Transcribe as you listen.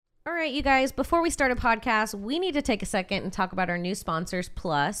All right, you guys, before we start a podcast, we need to take a second and talk about our new sponsors,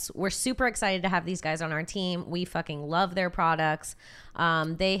 Plus. We're super excited to have these guys on our team. We fucking love their products.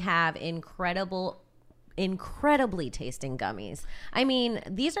 They have incredibly tasting gummies. I mean,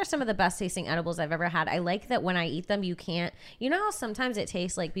 these are some of the best tasting edibles I've ever had. I like that when I eat them, you know how sometimes it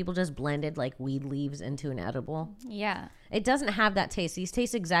tastes like people just blended like weed leaves into an edible? Yeah. It doesn't have that taste. These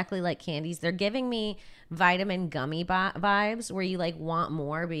taste exactly like candies. They're giving me vitamin gummy vibes where you like want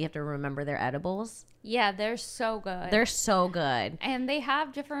more, but you have to remember they're edibles. Yeah, they're so good. They're so good. And they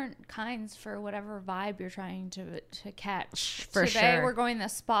have different kinds for whatever vibe you're trying to catch. For Today sure. we're going to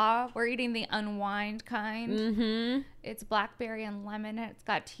spa. We're eating the unwind kind. Mm-hmm. It's blackberry and lemon. It's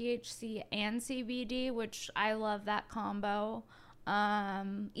got THC and CBD, which I love that combo.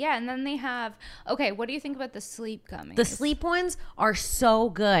 Yeah, and then they have, okay, what do you think about the sleep gummies? The sleep ones are so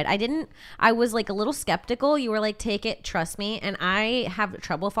good. I was like a little skeptical. You were like, take it, trust me. And I have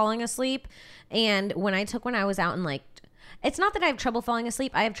trouble falling asleep. And when I took one, I was out and like, it's not that I have trouble falling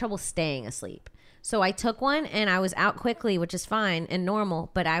asleep. I have trouble staying asleep. So I took one and I was out quickly, which is fine and normal,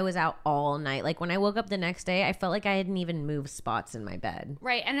 but I was out all night. Like when I woke up the next day, I felt like I hadn't even moved spots in my bed.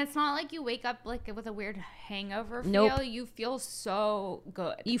 Right, and it's not like you wake up like with a weird hangover feel. Nope. You feel so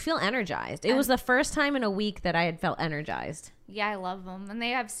good. You feel energized. It was the first time in a week that I had felt energized. Yeah, I love them. And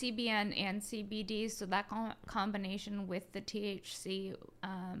they have CBN and CBD, so that combination with the THC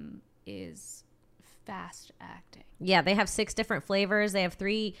is fast acting. Yeah, they have 6 different flavors. They have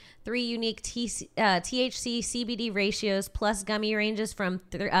three unique THC CBD ratios plus gummy ranges from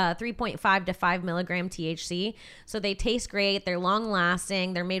 3.5 to 5 milligram THC. So they taste great. They're long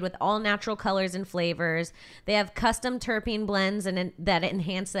lasting. They're made with all natural colors and flavors. They have custom terpene blends that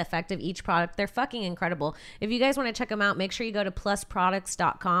enhance the effect of each product. They're fucking incredible. If you guys want to check them out, make sure you go to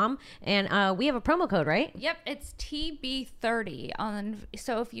plusproducts.com. And we have a promo code, right? Yep, it's TB30.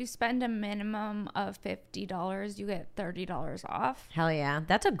 So if you spend a minimum of $50, you get $30 off. Hell yeah.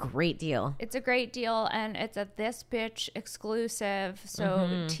 That's a great deal. It's a great deal, and it's a This Bitch exclusive. So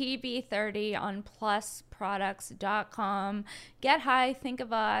TB30 on plusproducts.com. Get high, think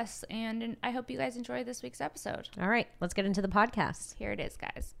of us, and I hope you guys enjoy this week's episode. All right, let's get into the podcast. Here it is,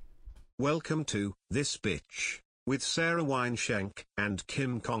 guys. Welcome to This Bitch with Sarah Wineshank and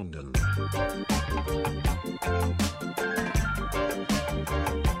Kim Congdon.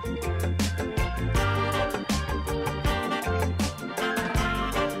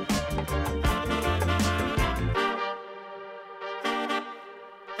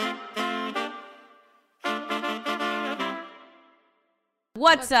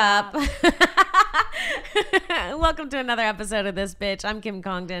 What's up? Welcome to another episode of This Bitch. I'm Kim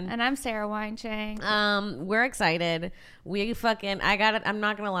Congdon. And I'm Sarah Wineshank. We're excited. I'm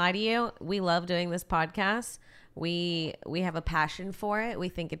not gonna lie to you. We love doing this podcast. We have a passion for it. We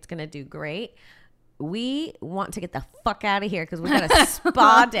think it's gonna do great. We want to get the fuck out of here because we got a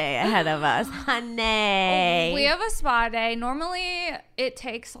spa day ahead of us, honey. We have a spa day. Normally, it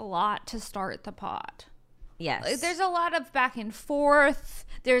takes a lot to start the pod. Yes. There's a lot of back and forth.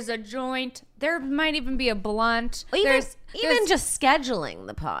 There's a joint. There might even be a blunt. There's just scheduling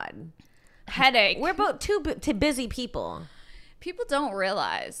the pod. Headache. We're both too busy people. People don't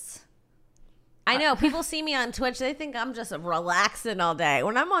realize. I know. People see me on Twitch. They think I'm just relaxing all day.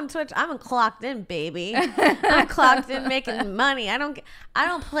 When I'm on Twitch, I'm clocked in, baby. I'm clocked in making money. I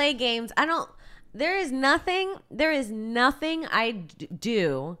don't play games. There is nothing I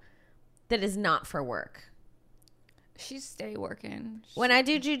do that is not for work. She's stay working. When I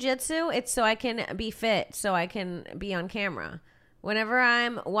do jujitsu, it's so I can be fit, so I can be on camera. Whenever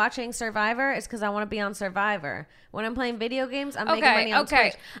I'm watching Survivor, it's because I want to be on Survivor. When I'm playing video games, I'm making money on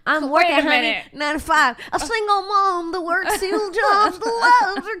Twitch. I'm working, honey, 9 to 5. A single mom that works 2 jobs,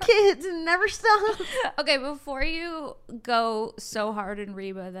 that loves her kids and never stops. Okay, before you go so hard in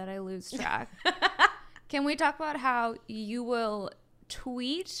Reba that I lose track, can we talk about how you will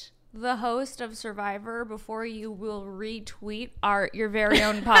tweet the host of Survivor before you will retweet your very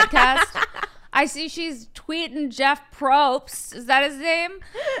own podcast? I see she's tweeting Jeff Probst. Is that his name?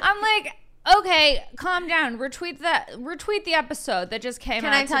 I'm like, okay, calm down. Retweet the episode that just came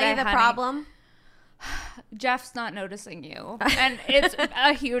out. Can I tell you the problem? Jeff's not noticing you. And it's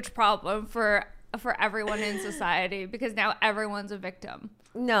a huge problem for everyone in society because now everyone's a victim.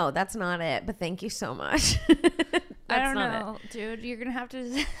 No, that's not it. But thank you so much. I don't know, dude. You're going to have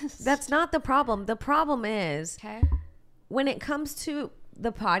to... That's not the problem. The problem is, okay, when it comes to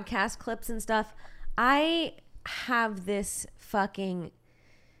the podcast clips and stuff, I have this fucking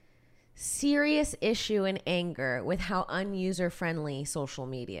serious issue and anger with how unuser-friendly social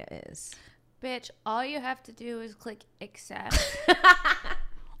media is. Bitch, all you have to do is click accept.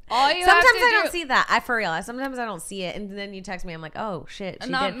 All you Sometimes have to I do, don't see that. For real. Sometimes I don't see it, and then you text me. I'm like, oh shit, she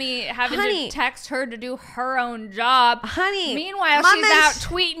not did. me having Honey. to text her to do her own job. Honey, Meanwhile, Mom she's is- out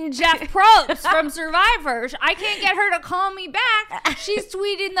tweeting Jeff Probst from Survivor. I can't get her to call me back. She's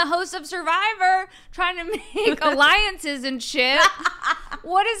tweeting the host of Survivor, trying to make alliances and shit.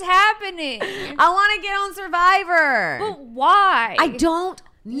 What is happening? I want to get on Survivor. But why? I don't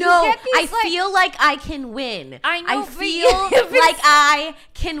know. get these, I feel like I can win. I know, I but feel if it's- like I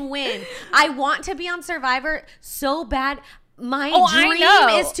can win. I want to be on Survivor so bad. My I dream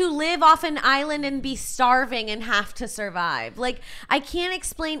know. is to live off an island and be starving and have to survive. Like, I can't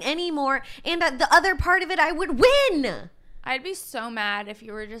explain anymore. And the other part of it, I would win. I'd be so mad if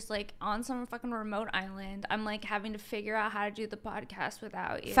you were just like on some fucking remote island. I'm like having to figure out how to do the podcast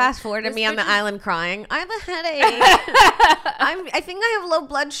without you. Fast forward to This me on the bitch is- island crying. I have a headache. I think I have low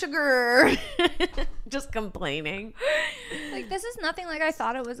blood sugar. Just complaining. Like, this is nothing like I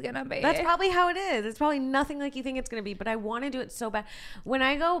thought it was gonna be. That's probably how it is. It's probably nothing like you think it's going to be, but I want to do it so bad. When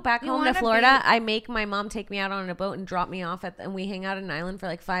I go back You home to wanna Florida, be- I make my mom take me out on a boat and drop me off and we hang out on an island for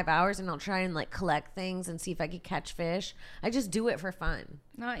like 5 hours, and I'll try and like collect things and see if I could catch fish. I just do it for fun.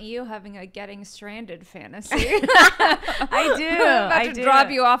 Not you having a getting stranded fantasy. I do. I'm about I to do. drop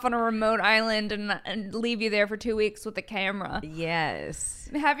you off on a remote island and leave you there for 2 weeks with a camera. Yes.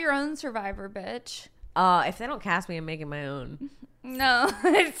 Have your own Survivor, bitch. If they don't cast me, I'm making my own. No,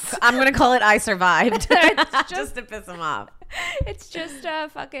 it's I'm going to call it I Survived. It's just to piss them off. it's just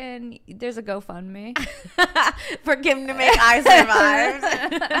fucking. There's a GoFundMe. For Kim to make I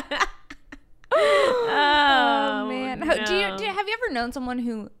Survived. Oh man, no. have you ever known someone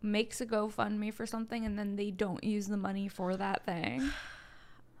who makes a GoFundMe for something and then they don't use the money for that thing?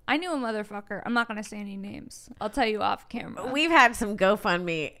 I knew a motherfucker. I'm not gonna say any names. I'll tell you off camera. We've had some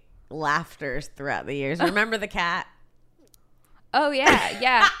GoFundMe laughters throughout the years. Remember the cat? Oh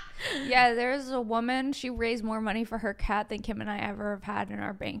yeah. There's a woman. She raised more money for her cat than Kim and I ever have had in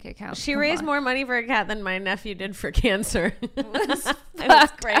our bank account. She raised more money for a cat than my nephew did for cancer. It was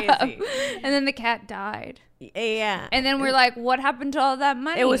Fucked crazy. up. And then the cat died. Yeah. And then we're like, what happened to all that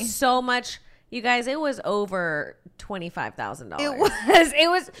money? It was so much. You guys, it was over $25,000. It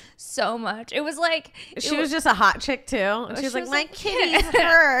was so much. It was like She was just a hot chick too. And she was like, my kitty's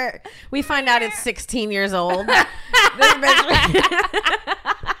hurt. We find out it's 16 years old.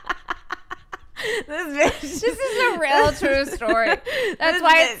 This This is a real true story. That's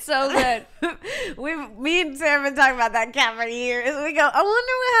why it's so good. Me and Sarah have been talking about that cat for years. We go, I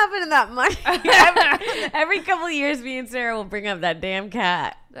wonder what happened to that money. every couple of years, me and Sarah will bring up that damn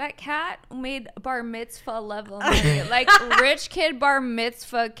cat. That cat made bar mitzvah level money. Like rich kid bar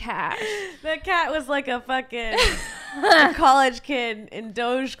mitzvah cash. That cat was like a fucking a college kid in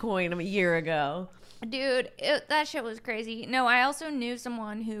Dogecoin a year ago. Dude, that shit was crazy. No, I also knew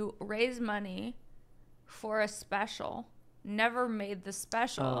someone who raised money for a special. Never made the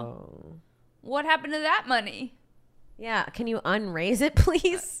special. Oh. What happened to that money? Yeah, can you unraise it,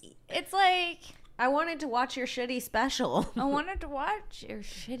 please? It's like, I wanted to watch your shitty special. I wanted to watch your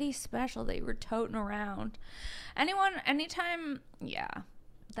shitty special that you were toting around. Anytime, yeah,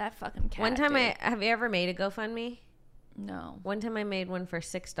 that fucking cat. One time, dude. have you ever made a GoFundMe? No. One time I made one for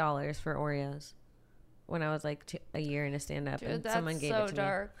 $6 for Oreos when I was like a year in a stand-up, Dude, and that's someone gave so it to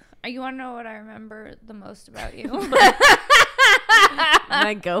dark. You want to know what I remember the most about you? me.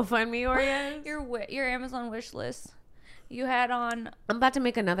 My GoFundMe Oreos? Your Amazon wish list. You had on I'm about to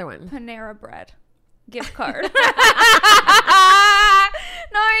make another one. Panera Bread gift card.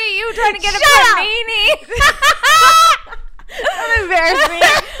 No, are you trying to get Shut a up! panini? Don't embarrass me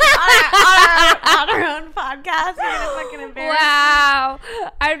on our own podcast. You're gonna fucking embarrass Wow.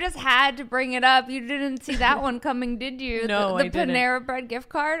 I just had to bring it up. You didn't see that one coming, did you? No, the I didn't. Panera Bread gift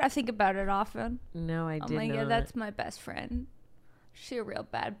card. I think about it often. me. No, I I'm did like, not. yeah, that's my best friend. She a real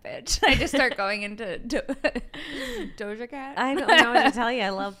bad bitch. I just start going into Doja Cat. I don't know what to tell you. I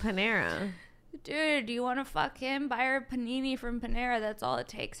love Panera. Dude, do you want to fuck him? Buy her a panini from Panera. That's all it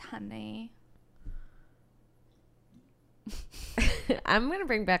takes, honey. I'm gonna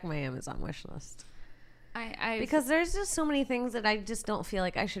bring back my Amazon wish list. Because there's just so many things that I just don't feel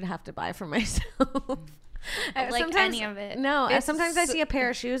like I should have to buy for myself. Like Sometimes- any of it. No, It's sometimes I so- see a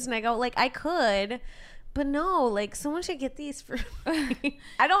pair of shoes and I go, like, I could, but no, like, someone should get these for me.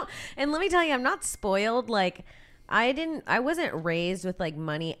 I don't, and let me tell you, I'm not spoiled. Like, I wasn't raised with like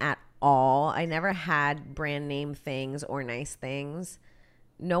money at all. I never had brand name things or nice things.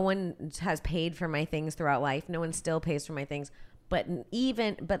 No one has paid for my things throughout life. No one still pays for my things. But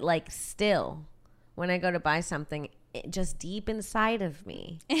like still, when I go to buy something, just deep inside of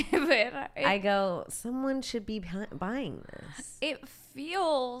me, But I go, someone should be buying this. it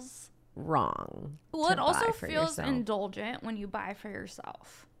feels Wrong. well. to It also buy for feels yourself. indulgent when you buy for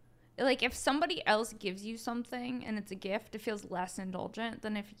yourself. Like if somebody else gives you something and it's a gift, it feels less indulgent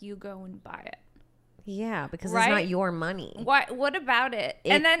than if you go and buy it. Yeah, because it's Right? not your money. What about it?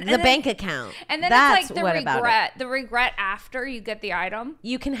 The bank account. And then That's it's like the what about it. regret. The regret after you get the item.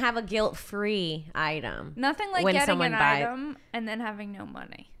 You can have a guilt-free item. Nothing like When getting someone an buy- item and then having no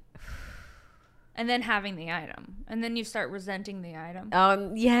money. And then having the item. And then you start resenting the item.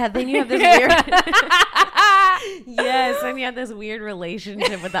 Yeah, then you have this weird Yes, and you have this weird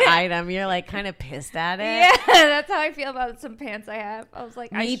relationship with the item. You're like kind of pissed at it. Yeah, that's how I feel about some pants I have. I was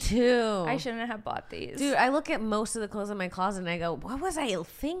like, Me too. I shouldn't have bought these. Dude, I look at most of the clothes in my closet and I go, what was I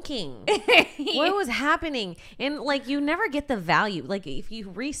thinking? What was happening? And like, you never get the value. Like, if you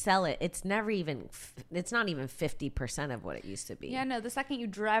resell it, it's never even, it's not even 50% of what it used to be. Yeah, no, the second you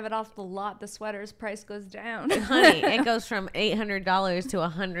drive it off the lot, the sweater's price goes down. Honey, it goes from $800 to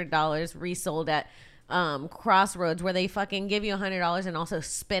 $100 resold at Crossroads, where they fucking give you $100 and also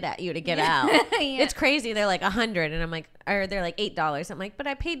spit at you to get out. Yeah. It's crazy. They're like $100 and I'm like, or they're like $8. I'm like, but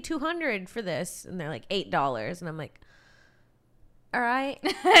I paid $200 for this, and they're like $8, and I'm like, all right.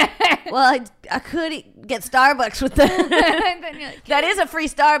 Well, I could get Starbucks with that. And then you're like, That is a free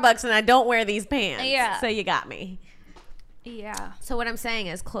Starbucks, and I don't wear these pants. Yeah. So you got me. yeah. So what I'm saying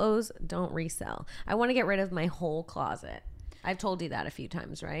is, clothes don't resell. I want to get rid of my whole closet. I've told you that a few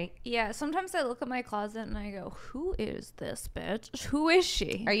times, right? Yeah, sometimes I look at my closet and I go, who is this bitch? Who is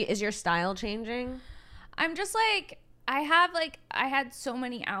she? Is your style changing? I'm just like, I had so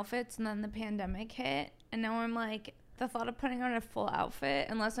many outfits and then the pandemic hit. And now I'm like, the thought of putting on a full outfit,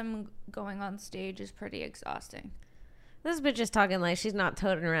 unless I'm going on stage, is pretty exhausting. This bitch is talking like she's not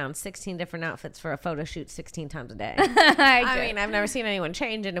toting around 16 different outfits for a photo shoot 16 times a day. I mean, I've never seen anyone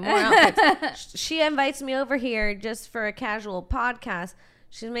change into more outfits. She invites me over here just for a casual podcast.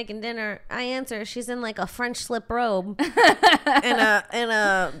 She's making dinner. I answer. She's in like a French slip robe and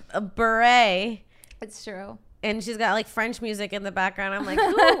a beret. It's true. And she's got like French music in the background. I'm like,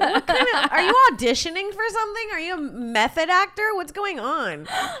 ooh, what kind of, are you auditioning for something? Are you a method actor? What's going on?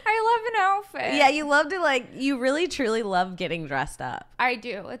 I love an outfit. Yeah, you love to like, you really truly love getting dressed up. I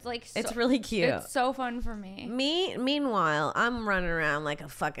do. It's like, It's really cute. It's so fun for me. Meanwhile, I'm running around like a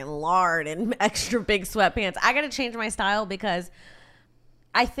fucking lard in extra big sweatpants. I got to change my style because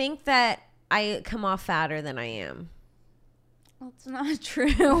I think that I come off fatter than I am. That's not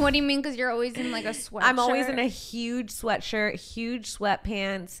true. What do you mean? Because you're always in like a sweatshirt? I'm always in a huge sweatshirt, huge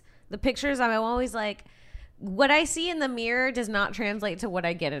sweatpants. The pictures, I'm always like, what I see in the mirror does not translate to what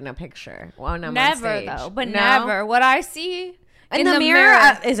I get in a picture when I'm on stage. Never though, but No? never. What I see In the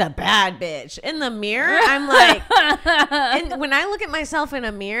mirror is a bad bitch. In the mirror, I'm like, and when I look at myself in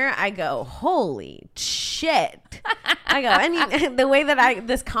a mirror, I go, holy shit. I go, the way that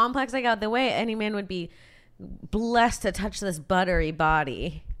this complex I got, the way any man would be blessed to touch this buttery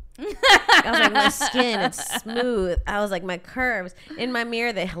body. I was like, my skin, it's smooth. I was like, my curves. In my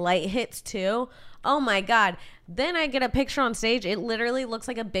mirror, the light hits too. Oh my God. Then I get a picture on stage. It literally looks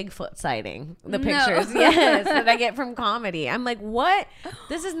like a Bigfoot sighting. The pictures, yes, that I get from comedy. I'm like, what?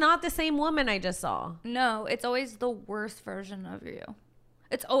 This is not the same woman I just saw. No, it's always the worst version of you.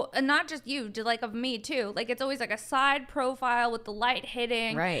 It's and not just you, like of me too. Like it's always like a side profile with the light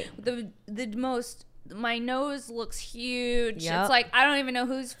hitting. Right. The most. My nose looks huge. Yep. It's like I don't even know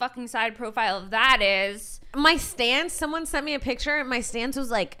whose fucking side profile that is. My stance, someone sent me a picture and my stance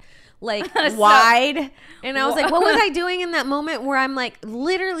was like wide, and I was like, what was I doing in that moment where I'm like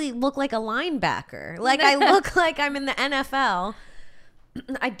literally look like a linebacker, like I look like I'm in the NFL.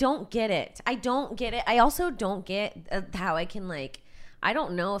 I don't get it. I also don't get how I can like, I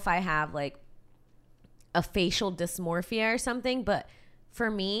don't know if I have like a facial dysmorphia or something, but for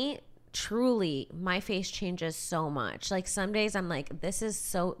me, truly, my face changes so much. Like some days I'm like,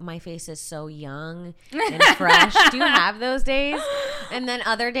 my face is so young and fresh. Do you have those days? And then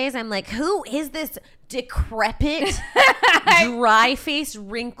other days I'm like, who is this decrepit, dry-faced,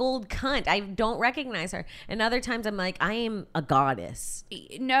 wrinkled cunt? I don't recognize her. And other times I'm like, I am a goddess.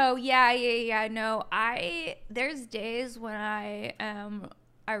 No, yeah. No, there's days when I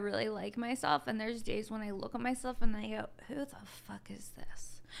really like myself, and there's days when I look at myself and I go, who the fuck is this?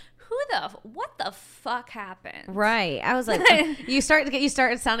 What the fuck happened? Right. I was like, you start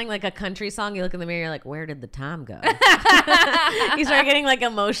sounding like a country song. You look in the mirror, you're like, where did the time go? You start getting like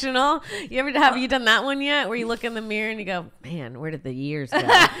emotional. Have you done that one yet? Where you look in the mirror and you go, man, where did the years go?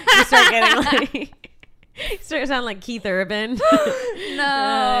 You start getting like, Start sounding like Keith Urban.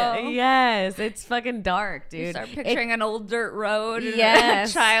 No. Yes, it's fucking dark, dude. You start picturing an old dirt road. And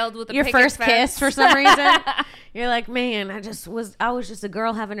Yes. a child with a your picket first fence. kiss for some reason. You're like, man, I was just a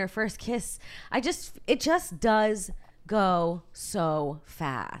girl having her first kiss. It just does go so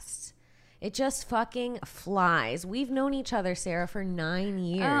fast. It just fucking flies. We've known each other, Sarah, for 9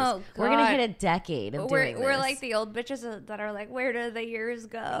 years. Oh, We're gonna God. hit a decade of doing We're this. like the old bitches that are like, where do the years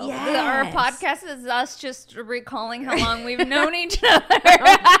go? Our Yes. podcast is us just recalling how long we've known each other.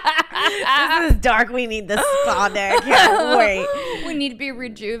 This is dark. We need the spa day. I can't wait. We need to be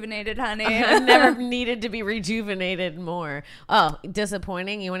rejuvenated, honey. I've never needed to be rejuvenated more. Oh,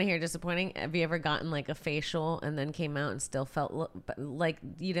 disappointing. You want to hear disappointing? Have you ever gotten like a facial and then came out and still felt like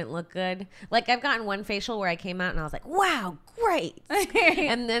you didn't look good? Like I've gotten one facial where I came out and I was like, wow, great.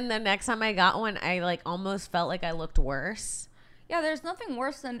 And then the next time I got one, I like almost felt like I looked worse. Yeah, there's nothing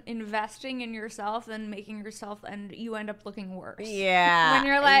worse than investing in yourself than making yourself and you end up looking worse. Yeah. When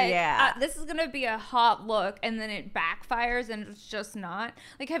you're like, yeah. this is going to be a hot look and then it backfires and it's just not.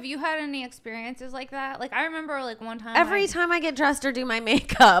 Like, have you had any experiences like that? Like, I remember like one time. Every time I get dressed or do my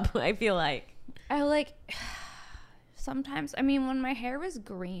makeup, I feel like. I like, sometimes, I mean, when my hair was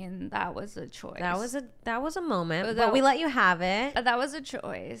green, that was a choice. That was a moment, But but we let you have it. That was a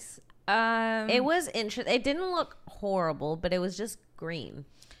choice. It was interesting. It didn't look horrible, but it was just green.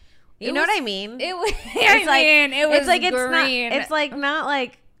 You know what I mean? It was. It was like green. It's like not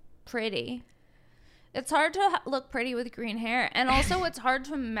like pretty. It's hard to look pretty with green hair, and also it's hard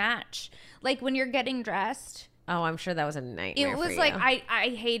to match. Like when you're getting dressed. Oh, I'm sure that was a nightmare. It was for like you. I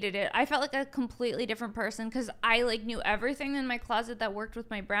hated it. I felt like a completely different person because I like knew everything in my closet that worked with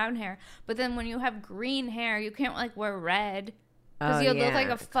my brown hair. But then when you have green hair, you can't like wear red. Because you look like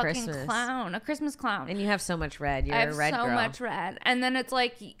a fucking clown, a Christmas clown. And you have so much red. You're I a have red so girl. much red. And then it's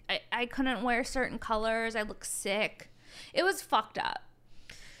like I couldn't wear certain colors. I look sick. It was fucked up.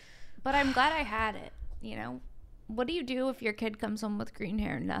 But I'm glad I had it, you know? What do you do if your kid comes home with green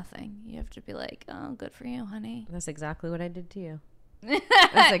hair? Nothing. You have to be like, oh, good for you, honey. That's exactly what I did to you.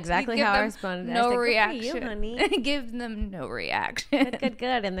 That's exactly You how give I them responded. No I said, reaction. Good for you, honey. Give them no reaction.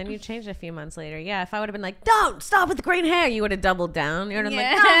 Good. And then you changed a few months later. Yeah, if I would have been like, don't stop with the green hair, you would have doubled down. You would have been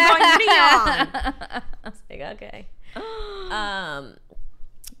like, no, I'm going neon. It's like, okay.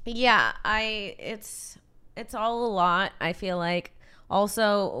 Yeah, it's all a lot. I feel like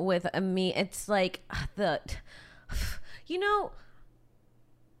also with me, it's like you know,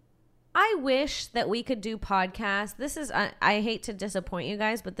 I wish that we could do podcasts. This is, I hate to disappoint you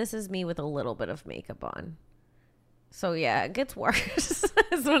guys, but this is me with a little bit of makeup on. So yeah, it gets worse.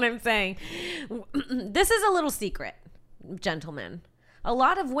 Is what I'm saying. This is a little secret, gentlemen. A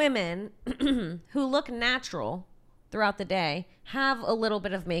lot of women who look natural throughout the day have a little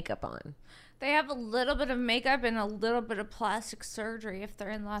bit of makeup on. They have a little bit of makeup and a little bit of plastic surgery if they're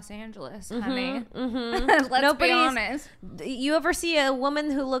in Los Angeles, honey. Let's be honest. You ever see a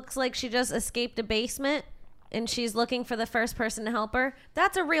woman who looks like she just escaped a basement and she's looking for the first person to help her?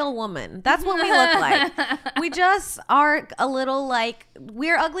 That's a real woman. That's what we look like. We just are a little like,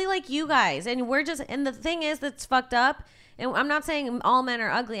 we're ugly like you guys. And we're just, and the thing is that's fucked up. And I'm not saying all men are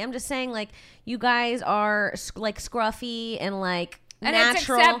ugly. I'm just saying like you guys are like scruffy and like, and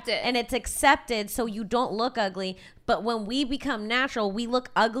natural, it's accepted, so you don't look ugly. But when we become natural, we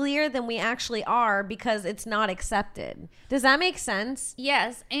look uglier than we actually are because it's not accepted. Does that make sense?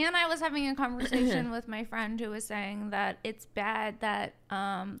 Yes. And I was having a conversation with my friend who was saying that it's bad that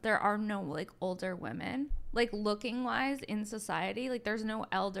there are no like older women, like looking wise in society. Like there's no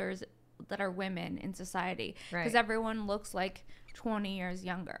elders that are women in society because everyone looks like 20 years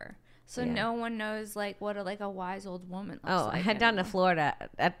younger. So no one knows like what a wise old woman looks like. Head down to Florida.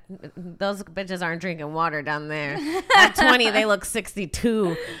 Those bitches aren't drinking water down there. At 20, they look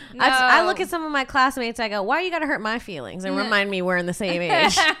 62. No. I look at some of my classmates. I go, why you gotta hurt my feelings and remind me we're in the same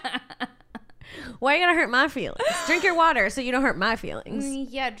age? Why you gotta hurt my feelings? Drink your water so you don't hurt my feelings.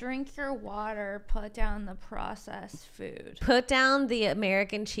 Yeah, drink your water. Put down the processed food. Put down the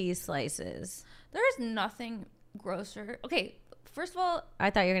American cheese slices. There's nothing grosser. Okay. First of all, I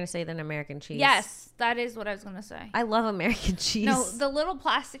thought you were going to say than American cheese. Yes, that is what I was going to say. I love American cheese. No, the little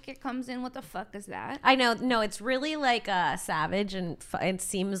plastic it comes in, what the fuck is that? I know. No, it's really like savage and it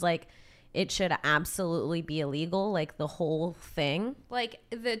seems like it should absolutely be illegal, like the whole thing. Like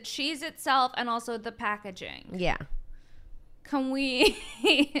the cheese itself and also the packaging. Yeah. Can we...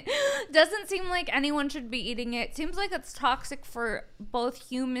 Doesn't seem like anyone should be eating it. Seems like it's toxic for both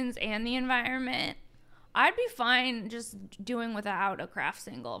humans and the environment. I'd be fine just doing without a Kraft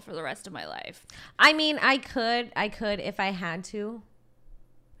single for the rest of my life. I mean, I could if I had to.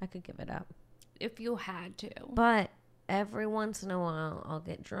 I could give it up. if you had to. But every once in a while, I'll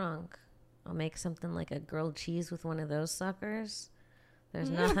get drunk. I'll make something like a grilled cheese with one of those suckers. There's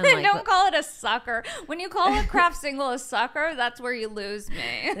nothing like Don't call it a sucker. When you call a craft single a sucker, that's where you lose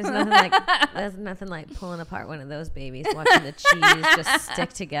me. there's nothing like pulling apart one of those babies, watching the cheese just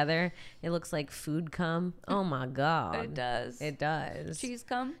stick together. It looks like food cum. Oh my god. It does. It does. Cheese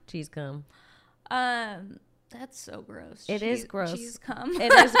cum? Cheese cum. That's so gross. It is gross. Cheese cum.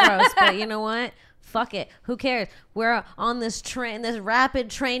 It is gross, but you know what? Fuck it. Who cares? We're on this train, this rapid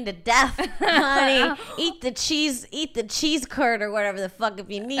train to death, honey. Eat the cheese curd or whatever the fuck if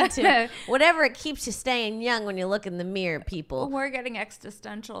you need to. Whatever it keeps you staying young when you look in the mirror, people. We're getting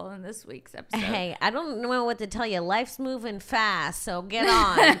existential in this week's episode. Hey, I don't know what to tell you. Life's moving fast, so get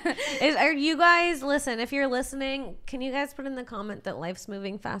on. Are you guys, listen, if you're listening, can you guys put in the comment that life's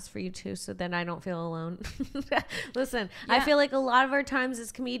moving fast for you too, so that I don't feel alone? Listen, I feel like a lot of our times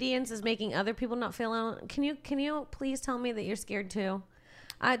as comedians is making other people not feel alone. Can you please tell me that you're scared too?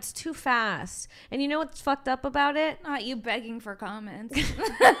 It's too fast. And you know what's fucked up about it? Not you begging for comments.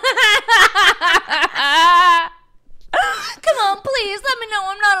 Come on, please let me know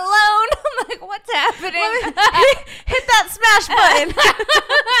I'm not alone. I'm like, what's happening? Hit that smash button.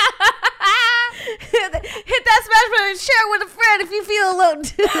 Hit that smash button and share it with a friend if you feel alone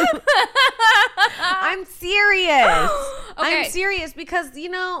too. I'm serious. Okay. I'm serious because, you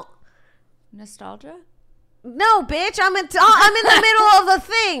know. Nostalgia? No, bitch. I'm in the middle of a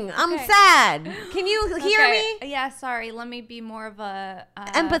thing. I'm sad. Can you hear me? Yeah, sorry. Let me be more of a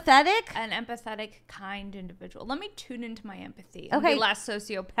empathetic? an empathetic, kind individual. Let me tune into my empathy. Okay. And be less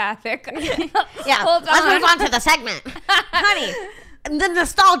sociopathic. Yeah. Hold Let's on. move on to the segment. Honey, the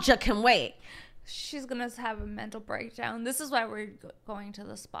nostalgia can wait. She's gonna have a mental breakdown. This is why we're going to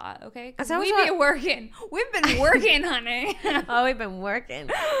the spot, okay? 'Cause Is that we've what- been working. We've been working, honey. Oh, we've been working.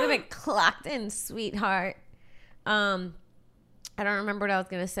 We've been clocked in, sweetheart. I don't remember what I was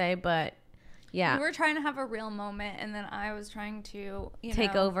gonna say, but yeah, We were trying to have a real moment, and then I was trying to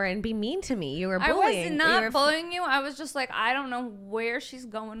take over and be mean to me. You were I bullying. was not bullying you. I was just like, I don't know where she's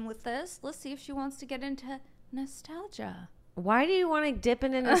going with this. Let's see if she wants to get into nostalgia. Why do you want to dip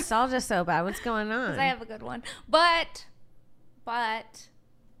into nostalgia so bad? What's going on? Because I have a good one. But,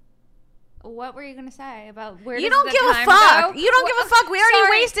 what were you going to say about where You does don't the give a time fuck. go? You don't give a fuck. We already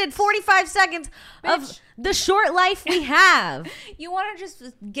Sorry. wasted 45 seconds of Bitch. the short life we have. You want to just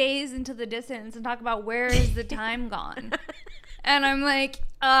gaze into the distance and talk about where is the time gone. And I'm like,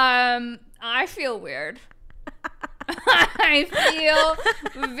 I feel weird. I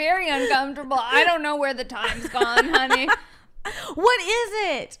feel very uncomfortable. I don't know where the time's gone, honey. What is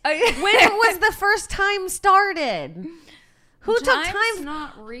it? When was the first time started? Who took Time's time?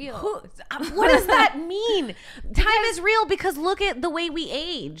 not real. What does that mean? Time is real because look at the way we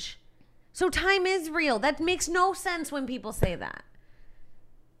age. So time is real. That makes no sense when people say that.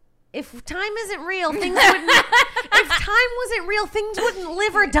 If time isn't real, things wouldn't. If time wasn't real, things wouldn't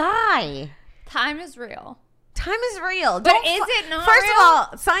live or die. Time is real. Time is real. But is it not First real? of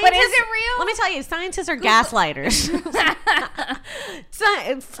all, scientists. But is it real? Let me tell you, scientists are gaslighters.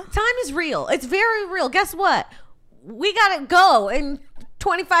 Time is real. It's very real. Guess what? We gotta go in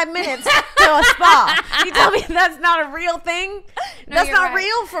 25 minutes to a spa. You tell me that's not a real thing? No, That's you're not right.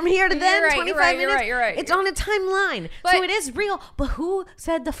 real from here to then, You're right, 25 you're right, minutes? you're right. It's on a timeline. But- so it is real. But who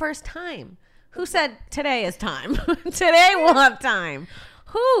said the first time? Who said today is time? Today we'll have time.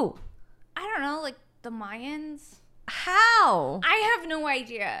 Who? I don't know, like the Mayans. How? I have no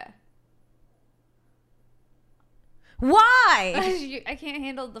idea. Why? I can't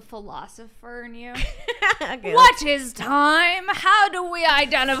handle the philosopher in you. Okay, What is time? How do we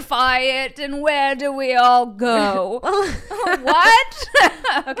identify it? And where do we all go? What?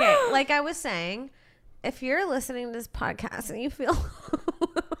 Okay, like I was saying, if you're listening to this podcast and you feel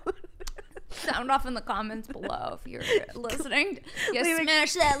Sound off in the comments below if you're listening. Yes, Leave a-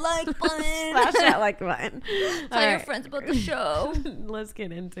 smash that like button. smash that like button. Tell your friends about the show. Let's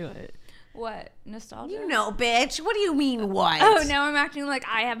get into it. What? Nostalgia? You know, bitch. What do you mean, what? Oh, now I'm acting like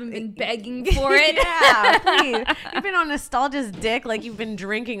I haven't been begging for it. Yeah, please. You've been on nostalgia's dick like you've been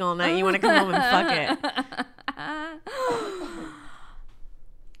drinking all night. You want to come home and fuck it.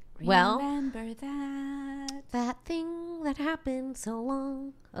 Well, Remember that. that thing that happened so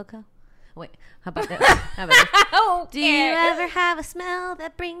long ago. Wait, how about this? How about this? Oh, Do you ever have a smell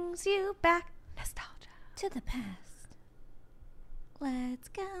that brings you back nostalgia? to the past? Let's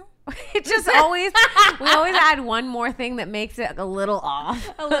go. It just always, we always add one more thing that makes it a little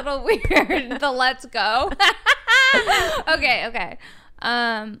off. A little weird. The let's go. Okay.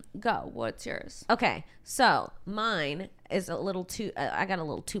 Go. What's yours? Okay, so mine is a little I got a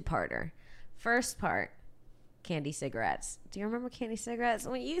little two-parter. First part, candy cigarettes. Do you remember candy cigarettes?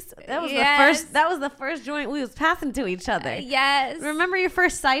 That was Yes. That was the first joint we was passing to each other. Yes. Remember your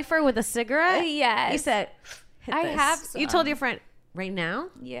first cipher with a cigarette? Yes. You said, Hit I this. have You some. told your friend, right now?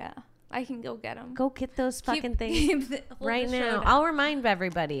 Yeah. I can go get them. Go get those fucking things right now. I'll remind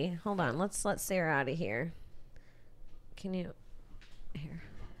everybody. Hold on. Let's let Sarah out of here. Can you? Here.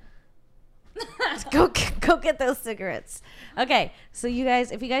 go get those cigarettes. Okay, so you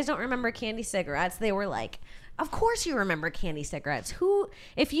guys, if you guys don't remember candy cigarettes, they were like, of course you remember candy cigarettes.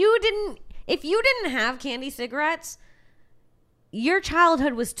 If you didn't have candy cigarettes, your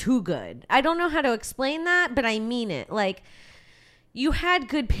childhood was too good. I don't know how to explain that, but I mean it. Like, you had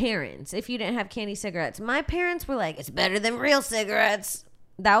good parents if you didn't have candy cigarettes. My parents were like, it's better than real cigarettes.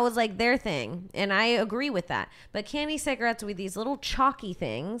 That was like their thing. And I agree with that. But candy cigarettes with these little chalky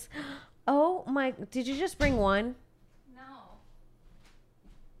things. Oh my, did you just bring one? No.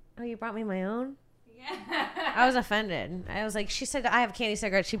 Oh, you brought me my own? Yeah. I was offended. I was like, she said I have candy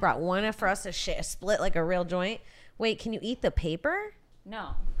cigarettes. She brought one for us to split like a real joint. Wait, can you eat the paper?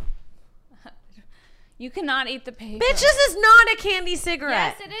 No. You cannot eat the paper. Bitch, this is not a candy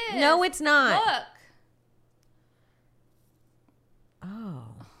cigarette. Yes, it is. No, it's not. Look. Oh.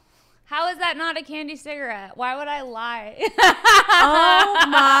 How is that not a candy cigarette? Why would I lie? Oh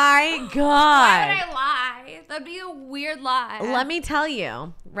my Why God. would I lie? That'd be a weird lie. Let me tell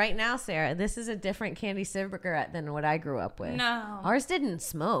you right now, Sarah, this is a different candy cigarette than what I grew up with. No. Ours didn't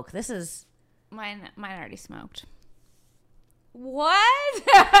smoke. This is, Mine already smoked. What?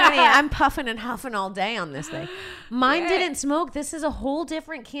 honey, I'm puffing and huffing all day on this thing. Mine Yeah. didn't smoke. This is a whole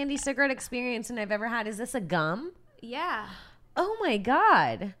different candy cigarette experience than I've ever had. Is this a gum? Yeah. Oh my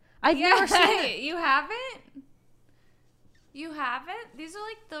God. I've never seen it. You haven't? You haven't? These are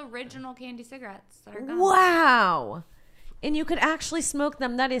like the original candy cigarettes that are gone. Wow. And you could actually smoke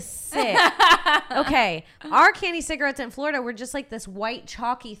them. That is sick. Okay. Our candy cigarettes in Florida were just like this white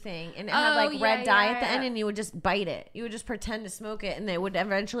chalky thing. And it had Oh, like red yeah, dye yeah, at the end. yeah. And you would just bite it. You would just pretend to smoke it. And it would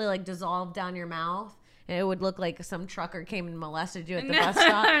eventually like dissolve down your mouth. And it would look like some trucker came and molested you at the bus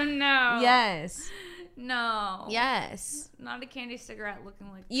stop. No. Yes. No. Yes. Not a candy cigarette looking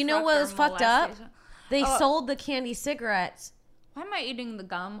like You know what trucker was fucked up? molestation. They Oh. sold the candy cigarettes. Why am I eating the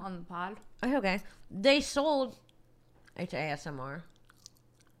gum on the pod? Okay. They sold ASMR.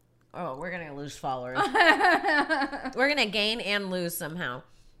 Oh, we're going to lose followers. We're going to gain and lose somehow.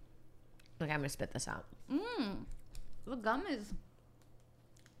 Okay, I'm going to spit this out. The gum is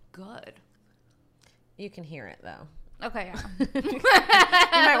good. You can hear it, though. Okay, yeah.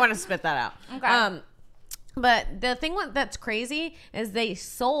 You might want to spit that out. Okay. But the thing that's crazy is they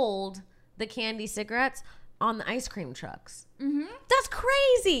sold the candy cigarettes on the ice cream trucks. Mm-hmm. That's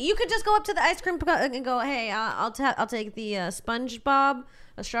crazy. You could just go up to the ice cream truck and go, "Hey, I'll take the SpongeBob,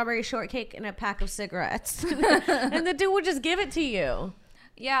 a strawberry shortcake, and a pack of cigarettes," and the dude would just give it to you.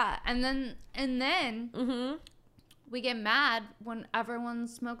 Yeah, and then we get mad when everyone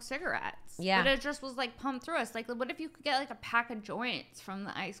smokes cigarettes. Yeah. But it just was like pumped through us. Like, what if you could get like a pack of joints from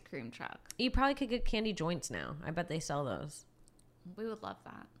the ice cream truck? You probably could get candy joints now. I bet they sell those. We would love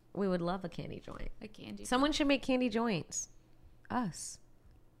that. We would love a candy joint. A candy. Someone should make candy joints. Us.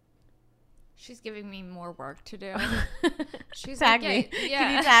 She's giving me more work to do. She's Tag like, me. yeah.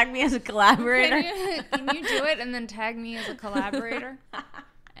 Can you tag me as a collaborator? Can you do it and then tag me as a collaborator?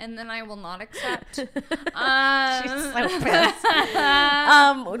 And then I will not accept. She's so pissed.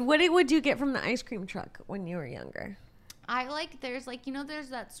 What would you get from the ice cream truck when you were younger? I like, there's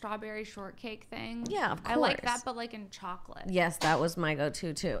that strawberry shortcake thing. Yeah, of I like course. that, but like in chocolate. Yes, that was my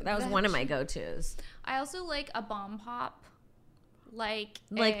go-to too. That was one of my go-tos. I also like a bomb pop. Like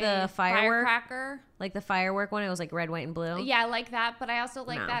the a firework? firecracker. Like the firework one, it was like red, white, and blue. Yeah, I like that, but I also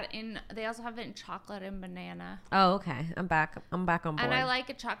like No. that they also have it in chocolate and banana. Oh, okay. I'm back on board. And I like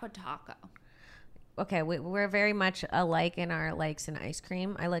a chocolate taco. Okay, we're very much alike in our likes in ice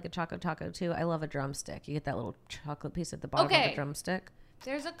cream. I like a chocolate taco too. I love a drumstick. You get that little chocolate piece at the bottom of Okay. the drumstick.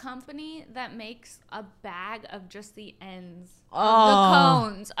 There's a company that makes a bag of just the ends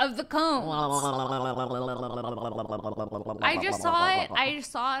Oh. of the cones. I just saw it. I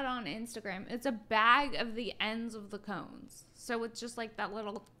saw it on Instagram. It's a bag of the ends of the cones. So it's just like that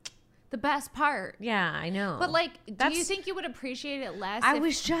little, the best part. Yeah, I know. But like, do you That's- think you would appreciate it less? I if-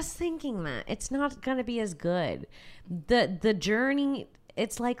 was just thinking that it's not gonna be as good. The journey,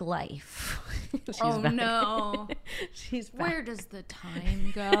 it's like life. She's Oh back. no. She's back. Where does the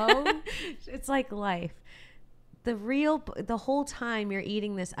time go? It's like life. The whole time you're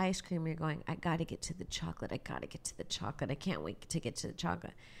eating this ice cream, you're going, I gotta get to the chocolate. I gotta get to the chocolate. I can't wait to get to the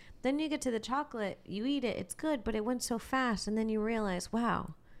chocolate. Then you get to the chocolate, you eat it, it's good, but it went so fast, and then you realize,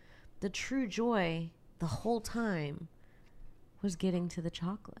 wow, the true joy the whole time was getting to the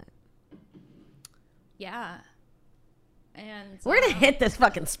chocolate. Yeah. And We're gonna hit this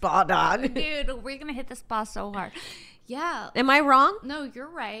fucking spa, dog. dude, we're gonna hit the spa so hard. Yeah. Am I wrong? No, you're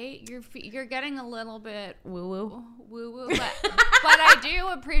right. You're getting a little bit Woo woo. woo woo, but I do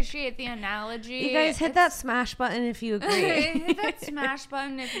appreciate the analogy. You guys hit that smash button if you agree. Hit that smash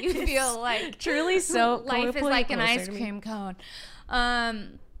button if you feel like Truly so. life is like an closer ice to me. cream cone.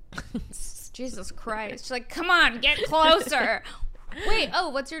 Jesus Christ! She's like, come on, get closer. Wait. Oh,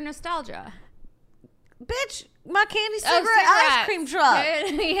 what's your nostalgia? Bitch, my candy Oh, cigarette ice cigarettes. cream truck.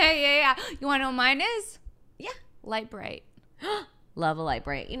 Yeah. You want to know what mine is? Yeah. Light Bright. Love a Light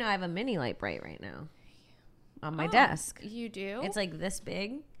Bright. You know, I have a mini Light Bright right now on my desk. You do? It's like this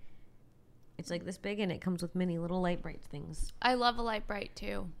big. It's like this big, and it comes with mini little Light Bright things. I love a Light Bright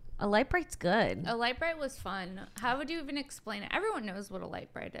too. A Light Bright's good. A Light Bright was fun. How would you even explain it? Everyone knows what a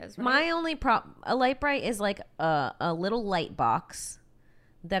Light Bright is, right? My only a Light Bright is like a little light box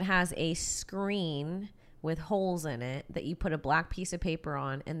that has a screen with holes in it that you put a black piece of paper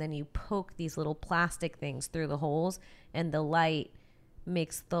on, and then you poke these little plastic things through the holes, and the light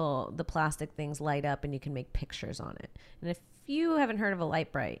makes the plastic things light up, and you can make pictures on it. And if you haven't heard of a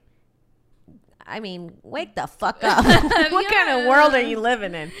Light Bright, I mean, wake the fuck up. What kind of world are you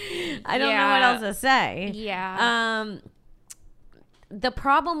living in? I don't know what else to say. Yeah. The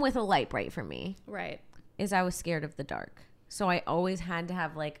problem with a Light Bright for me Right. is I was scared of the dark. So I always had to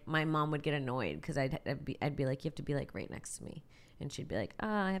have, like, my mom would get annoyed because I'd be like, you have to be, like, right next to me. And she'd be like,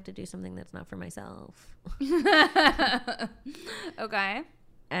 I have to do something that's not for myself. Okay.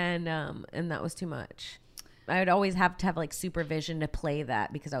 And that was too much. I would always have to have, like, supervision to play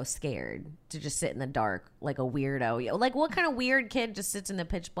that because I was scared to just sit in the dark like a weirdo. Like, what kind of weird kid just sits in the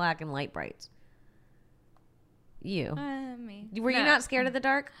pitch black and Light Brights? You. Me. Were you not scared of the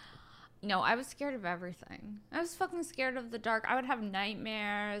dark? No, I was scared of everything. I was fucking scared of the dark. I would have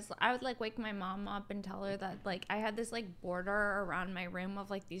nightmares. I would, like, wake my mom up and tell her that, like, I had this, like, border around my room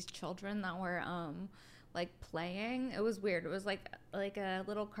of, like, these children that were, like, playing. It was weird. It was, like a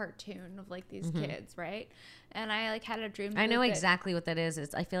little cartoon of, like, these kids, right? And I, like, had a dream. I know exactly what that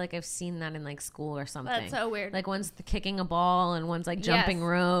is. I feel like I've seen that in, like, school or something. That's so weird. Like, one's kicking a ball and one's, like, jumping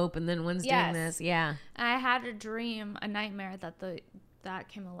rope and then one's doing this. Yeah. I had a nightmare that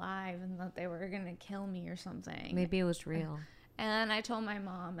came alive and that they were gonna kill me or something. Maybe it was real. And I told my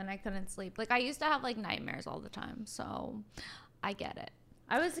mom, and I couldn't sleep. Like, I used to have, like, nightmares all the time, so I get it.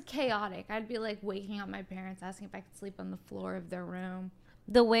 I was chaotic. I'd be, like, waking up my parents, asking if I could sleep on the floor of their room.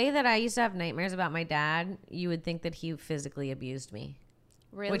 The way that I used to have nightmares about my dad, you would think that he physically abused me.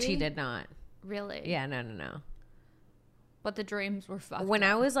 Really? Which he did not. Really? Yeah, no. But the dreams were fucked When up.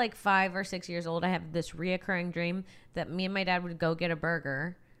 I was like 5 or 6 years old, I have this reoccurring dream that me and my dad would go get a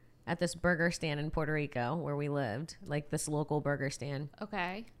burger at this burger stand in Puerto Rico where we lived, like this local burger stand.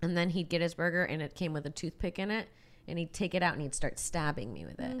 Okay. And then he'd get his burger and it came with a toothpick in it, and he'd take it out and he'd start stabbing me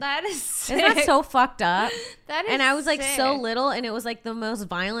with it. That is sick. Isn't that so fucked up? That is And I was like sick. so little, and it was like the most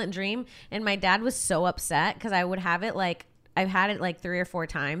violent dream. And my dad was so upset because I would have it like, I've had it like 3 or 4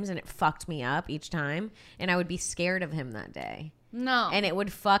 times, and it fucked me up each time. And I would be scared of him that day. No. And it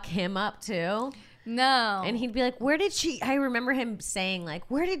would fuck him up too. No. And he'd be like, I remember him saying, like,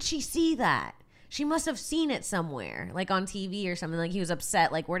 where did she see that? She must have seen it somewhere, like on TV or something. Like, he was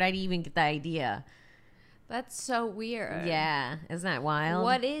upset. Like, where did I even get the idea? That's so weird. Yeah. Isn't that wild?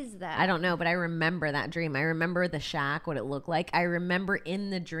 What is that? I don't know, but I remember that dream. I remember the shack, what it looked like. I remember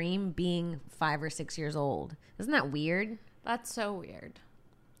in the dream being 5 or 6 years old. Isn't that weird? That's so weird.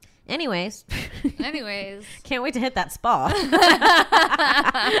 Anyways. Anyways. Can't wait to hit that spa.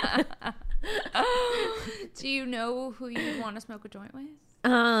 Do you know who you want to smoke a joint with?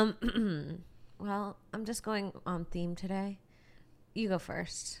 Well, I'm just going on theme today. You go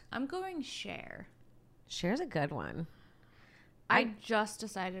first. I'm going Cher. Cher's a good one. I just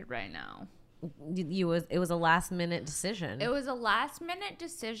decided right now. It was a last minute decision. It was a last minute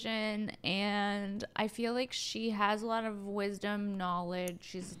decision, and I feel like she has a lot of wisdom, knowledge.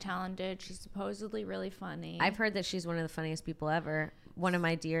 She's talented. She's supposedly really funny. I've heard that she's one of the funniest people ever. One of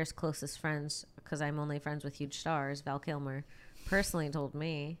my dearest, closest friends, because I'm only friends with huge stars, Val Kilmer, personally told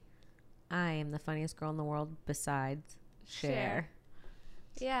me I am the funniest girl in the world besides Cher.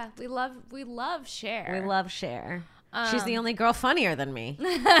 Yeah, we love Cher. We love Cher. She's the only girl funnier than me.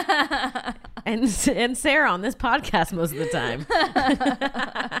 and Sarah on this podcast most of the time.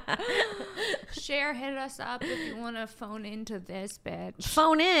 Cher, hit us up if you want to phone into this bitch.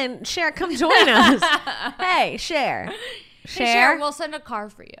 Phone in. Cher, come join us. Hey, Cher. Hey, Cher, we'll send a car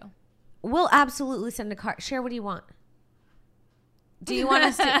for you. We'll absolutely send a car. Cher, what do you want? Do you want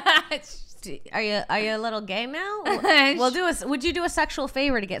us to? Are you a little gay now? Would you do a sexual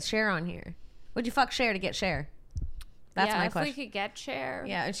favor to get Cher on here? Would you fuck Cher to get Cher? That's my question. If we could get Cher.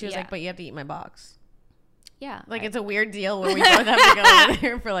 Yeah, and she was like, "But you have to eat my box." Yeah, like it's a weird deal where we both have to go over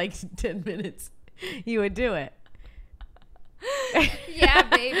there for like 10 minutes. You would do it. Yeah,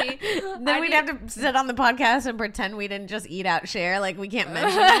 baby. Then we'd have to sit on the podcast and pretend we didn't just eat out Cher. Like we can't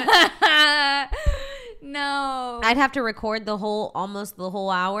mention it. No. I'd have to record almost the whole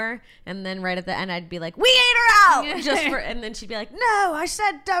hour, and then right at the end I'd be like, "We ate her out!" and then she'd be like, "No, I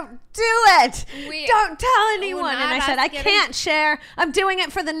said don't do it. Don't tell anyone." And I said, "I can't Cher. I'm doing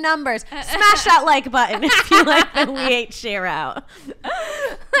it for the numbers. Smash that like button if you like that we ate Cher out."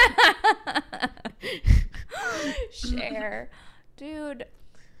 Cher. Dude,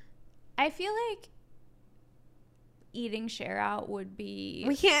 I feel like eating Cher out would be...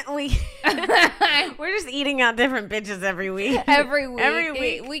 We're just eating out different bitches every week. Every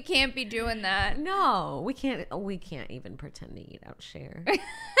week. We can't be doing that. No, we can't even pretend to eat out Cher.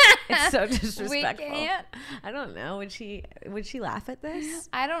 It's so disrespectful. We can't. I don't know. Would she laugh at this?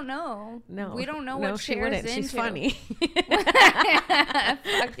 I don't know. No. We don't know what she Cher's wouldn't. into. She's funny.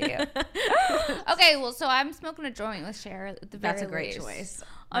 Fuck you. Okay, well, so I'm smoking a joint with Cher at the very That's a great least. choice.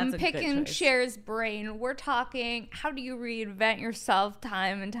 I'm picking Cher's brain. We're talking, how do you reinvent yourself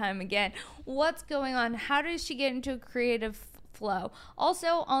time and time again? What's going on? How does she get into a creative flow? Also,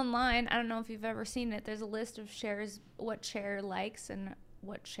 online, I don't know if you've ever seen it, there's a list of what Cher likes and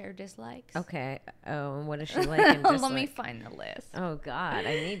what Cher dislikes. Okay. Oh, and what does she like and dislike? Let me find the list. Oh, God.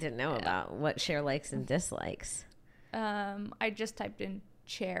 I need to know about what Cher likes and dislikes. I just typed in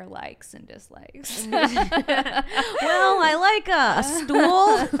Cher likes and dislikes. Well, I like a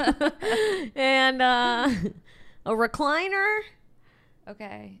stool and a recliner.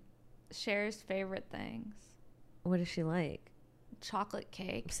 Okay. Cher's favorite things. What does she like? Chocolate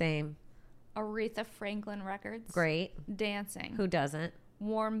cake. Same. Aretha Franklin records. Great. Dancing. Who doesn't?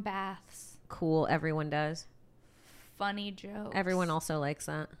 Warm baths. Cool. Everyone does. Funny jokes. Everyone also likes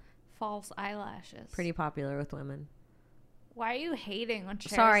that. False eyelashes. Pretty popular with women. Why are you hating on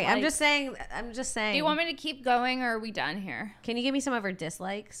Cher? Sorry, I'm just saying. Do you want me to keep going, or are we done here? Can you give me some of her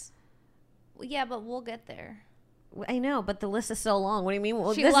dislikes? Well, yeah, but we'll get there. I know, but the list is so long. What do you mean?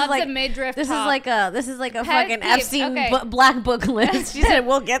 Well, She loves a midriff This top. This is like a Pet fucking peeve. Epstein Okay. Black Book list. She said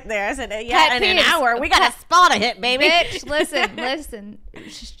we'll get there. I said yeah, Pet in an peeves. hour we got a spot to hit, baby. Bitch, listen.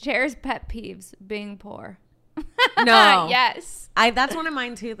 Cher's pet peeves: being poor. No. Yes. That's one of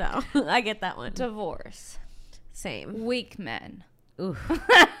mine too, though. I get that one. Divorce. Same. Weak men. Ooh.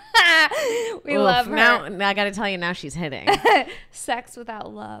 We love her. Now I got to tell you, now she's hitting. Sex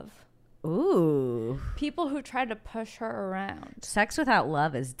without love. Ooh. People who try to push her around. Sex without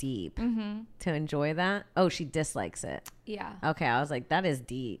love is deep. Mm-hmm. To enjoy that. Oh, she dislikes it. Yeah. Okay, I was like, that is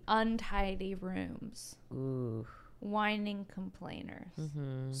deep. Untidy rooms. Ooh. Whining complainers.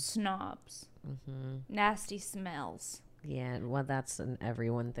 Mm-hmm. Snobs. Mm-hmm. Nasty smells. Yeah, well, that's an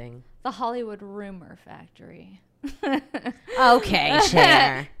everyone thing. The Hollywood rumor factory. Okay,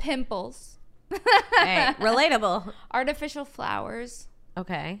 Cher. Pimples. Hey, relatable. Artificial flowers.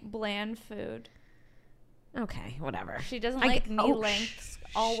 Okay. Bland food. Okay, whatever. She doesn't like knee lengths.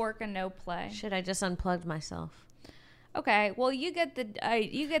 All work and no play. Shit, I just unplugged myself. Okay, well you get the I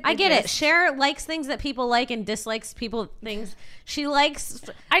get it. Cher likes things that people like and dislikes things she likes.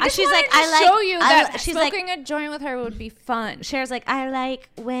 I just she's wanted like, to show you that she's smoking a joint with her would be fun. Cher's like, I like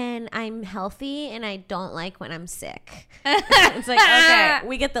when I'm healthy and I don't like when I'm sick. It's like, okay,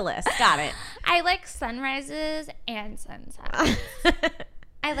 we get the list. Got it. I like sunrises and sunsets.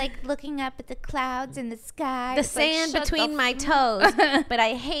 I like looking up at the clouds in the sky. The sand between my toes, but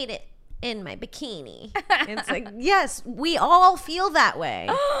I hate it in my bikini. It's like, yes, we all feel that way.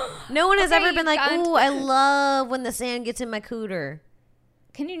 No one has ever been like, ooh, I love when the sand gets in my cooter.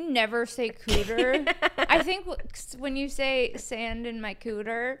 Can you never say cooter? I think when you say sand in my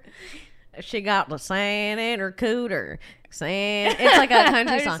cooter, she got the sand in her cooter. Sand. It's like a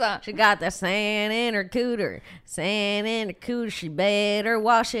country song. She got the sand in her cooter. Sand in her cooter. She better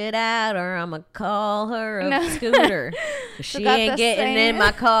wash it out or I'ma call her a scooter. She ain't getting in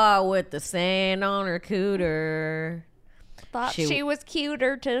my car with the sand on her cooter. Thought she was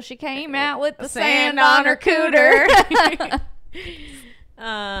cuter till she came out with the sand on her cooter.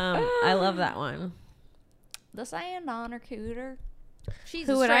 I love that one. The sand on her cooter. She's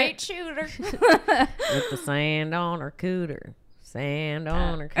Who a straight shooter. With the sand on her cooter. Sand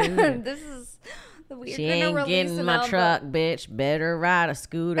on her cooter. This is we're she gonna ain't release getting an my album. truck, bitch. Better ride a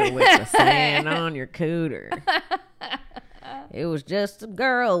scooter with the sand on your cooter. It was just a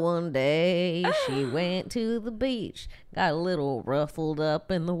girl one day. She went to the beach. got a little ruffled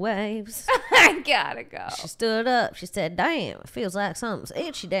up in the waves. I gotta go. She stood up. She said, damn, it feels like something's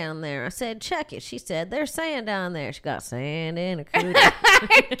itchy down there. I said, check it. She said, there's sand down there. She got sand in her cooter.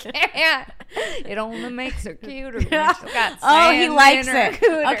 I can't. It only makes her cuter when she's got Oh, he sand likes in her it.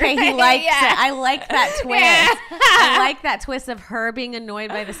 cooter. Okay, he likes Yeah. it. I like that twist. Yeah. I like that twist of her being annoyed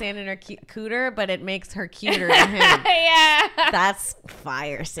by the sand in her cooter, but it makes her cuter to him. Yeah. That's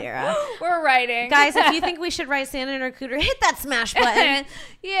fire, Sarah. We're writing. Guys, if you think we should write sand in her cooter, hit that smash button.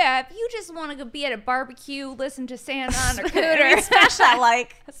 Yeah, if you just want to be at a barbecue, listen to Sand on a Cooter. Smash that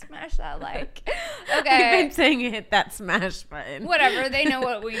like. Smash that like. I've Okay. been saying hit that smash button. Whatever. They know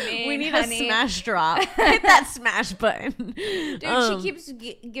what we mean. We need honey. a smash drop. Hit that smash button. Dude, she keeps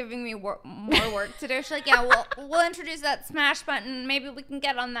giving me more work to do. She's like, yeah, we'll introduce that smash button. Maybe we can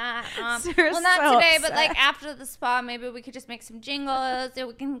get on that. Sarah's Well, not so today, but upset. like after the spa, maybe we could just make some jingles and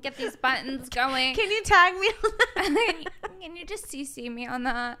we can get these buttons going. Can you tag me on that? Can you just CC me on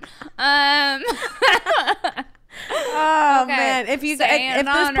that? Oh Okay. man! If this Sand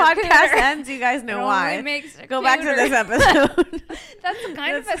on her podcast cooter. ends, you guys know It why. only makes her Go back to cuter. this episode. That's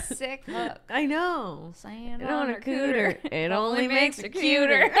kind of a sick hook. I know. Sand It on her cooter. It only makes her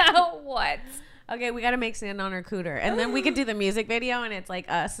cuter. What? Okay, we gotta make sand on her cooter, and then we could do the music video, and it's like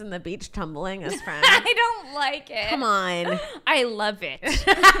us in the beach tumbling as friends. I don't like it. Come on. I love it.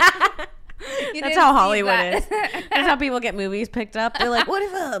 You That's didn't how see Hollywood that. is. That's how people get movies picked up. They're like, what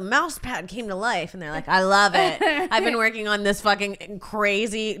if a mouse pad came to life? And they're like, I love it. I've been working on this fucking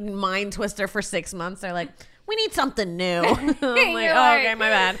crazy mind twister for 6 months. They're like, we need something new. I'm like, oh, You're like- okay, my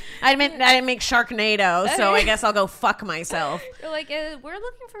bad. I didn't make Sharknado, so I guess I'll go fuck myself. You're like, we're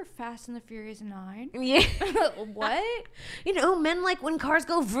looking for Fast and the Furious 9. Yeah. What? You know, men like when cars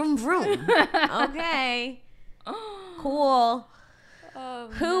go vroom vroom. Okay. Cool. Oh,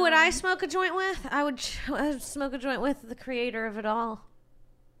 Who would I smoke a joint with? I would smoke a joint with the creator of it all.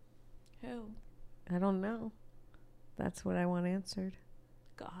 Who? I don't know. That's what I want answered.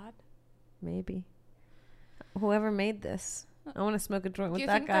 God. Maybe. Whoever made this. I want to smoke a joint Do with you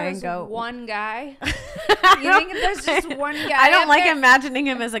that think guy there's and go. one guy? I You think there's just one guy? I don't up like there? imagining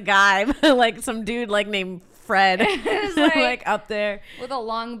him as a guy, but like some dude like named Fred, It's like, like- up there. with a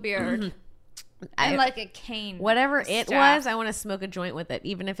long beard I- and like a cane. Whatever it staff. was, I want to smoke a joint with it,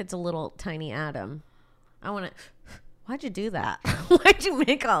 even if it's a little tiny atom. I want to. Why'd you do that? Why'd you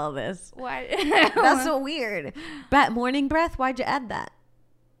make all of this? What? That's so weird. Morning breath. Why'd you add that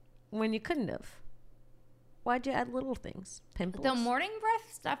when you couldn't have? Why'd you add little things? Pimples. The morning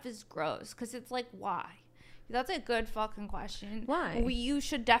breath stuff is gross because it's like, why? That's a good fucking question. Why? You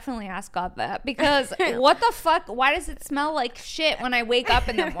should definitely ask God that because what the fuck? Why does it smell like shit when I wake up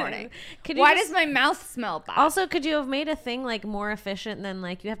in the morning? Could you Why just- does my mouth smell bad? Also, could you have made a thing like more efficient than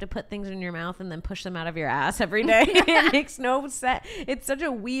like you have to put things in your mouth and then push them out of your ass every day? It makes no sense. It's such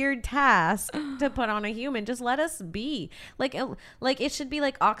a weird task to put on a human. Just let us be. Like it should be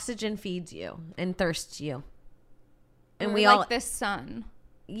like oxygen feeds you and thirsts you. And Or we like all this sun.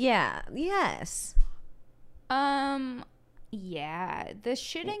 yeah, yes. Yeah, the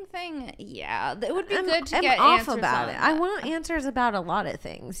shitting thing. Yeah, it would be I'm, good to I'm get off answers about on it. I that. want answers about a lot of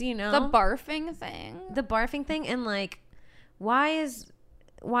things, you know? the barfing thing. The barfing thing and like why is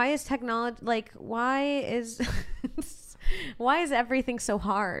technology like why is everything so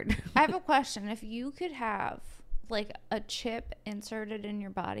hard? I have a question. If you could have like a chip inserted in your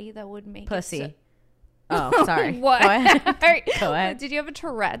body that would make Pussy. it Oh, sorry. What? Go ahead. Alright. Go ahead. Did you have a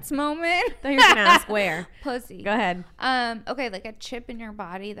Tourette's moment? Thought you were gonna ask where. Pussy. Go ahead. Okay, like a chip in your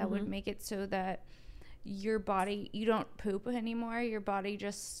body that would make it so that your body, you don't poop anymore. Your body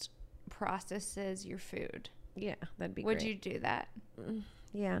just processes your food. Yeah, that'd be Would great. you do that?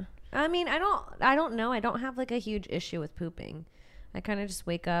 Yeah. I mean, I don't know. I don't have like a huge issue with pooping. I kind of just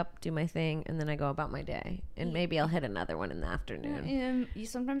wake up, do my thing, and then I go about my day. And maybe I'll hit another one in the afternoon.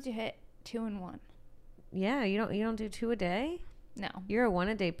 Sometimes you hit 2 in 1. Yeah, you don't do 2 a day? No, You're a 1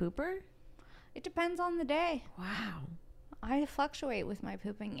 a day pooper? it depends on the day. Wow. I fluctuate with my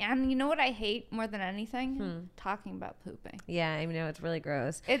pooping. And you know what I hate more than anything? Talking about pooping. Yeah, I know it's really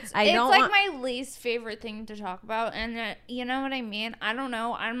gross. It's I it's don't like want- my least favorite thing to talk about. And you know what I mean? I don't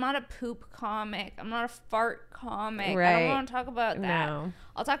know. I'm not a poop comic. I'm not a fart comic. I Right. don't want to talk about that. No.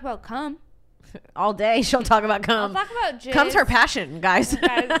 I'll talk about cum. All day she'll talk about cum. I'll talk about jizz. Cum's her passion, guys.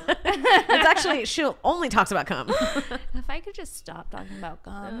 Guys. It's actually she only talks about cum. If I could just stop talking about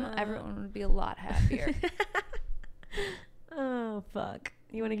cum, everyone would be a lot happier. Oh fuck!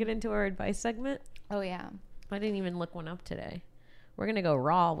 You want to get into our advice segment? Oh, yeah. I didn't even look one up today. We're gonna go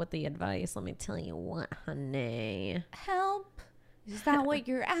raw with the advice. Let me tell you what, honey. Help Is that what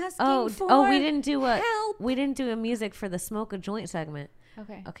you're asking for? Oh, we didn't do Help. we didn't do a music for the smoke a joint segment.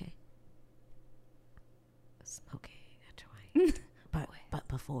 Okay. Okay. Smoking a joint. but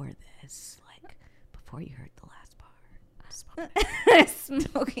before this, like before you heard the last part,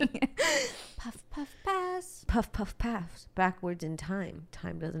 Smoking. Puff, puff, pass. puff puff pass backwards in time.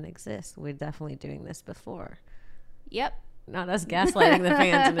 Time doesn't exist. We're definitely doing this before. Yep. Not us gaslighting the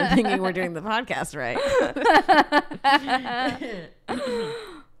fans into thinking we're doing the podcast right.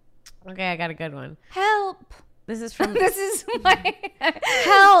 Okay, I got a good one. Help. This is from This is my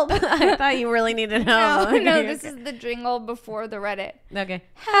help. I thought you really needed help. No, this is the jingle before the Reddit. Okay.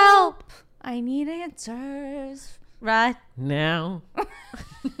 Help. I need answers. Right now. All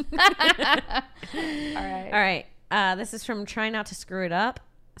right. All right. This is from Try Not to Screw It Up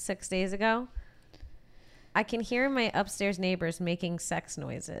 6 days ago. I can hear my upstairs neighbors making sex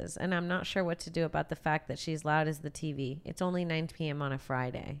noises, and I'm not sure what to do about the fact that she's loud as the TV. It's only 9 p.m. on a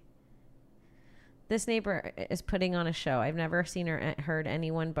Friday. This neighbor is putting on a show. I've never seen or heard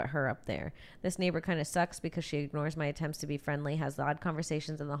anyone but her up there. This neighbor kind of sucks because she ignores my attempts to be friendly, has odd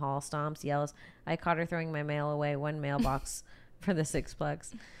conversations in the hall, stomps, yells. I caught her throwing my mail away, one mailbox for the 6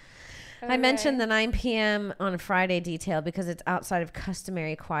 bucks. I mentioned the 9 p.m. on a Friday detail because it's outside of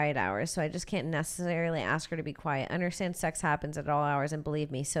customary quiet hours, so I just can't necessarily ask her to be quiet. Understand sex happens at all hours, and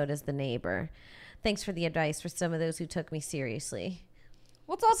believe me, so does the neighbor. Thanks for the advice for some of those who took me seriously.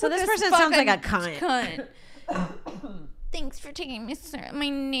 What's up So with this person sounds like a cunt? Thanks for taking me, sir. My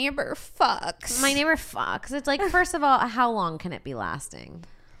neighbor fucks. My neighbor fucks. It's like, first of all, how long can it be lasting?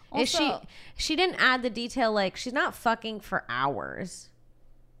 Also, she didn't add the detail, like, she's not fucking for hours.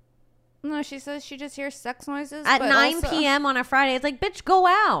 No, she says she just hears sex noises. At but 9 also, p.m. on a Friday, it's like, bitch, go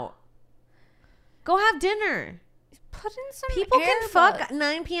out. Go have dinner. Put in some People can fuck earbuds. at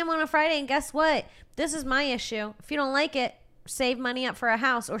 9 p.m. on a Friday, and guess what? This is my issue. If you don't like it, save money up for a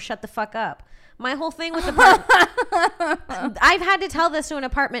house or shut the fuck up. My whole thing with I've had to tell this to an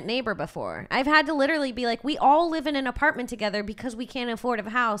apartment neighbor before. I've had to literally be like, we all live in an apartment together because we can't afford a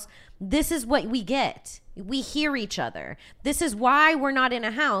house. This is what we get. We hear each other. This is why we're not in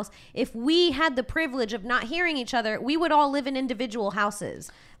a house. If we had the privilege of not hearing each other, we would all live in individual houses.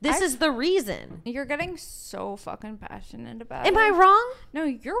 This is the reason. You're getting so fucking passionate about it. Am I wrong? No,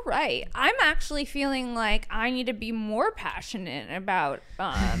 you're right. I'm actually feeling like I need to be more passionate about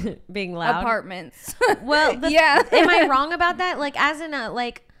Being loud. apartments. Well, yeah. Am I wrong about that? Like, as in a,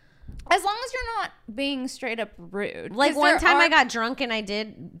 like, As long as you're not being straight up rude. like 'Cause one there time are- I got drunk and I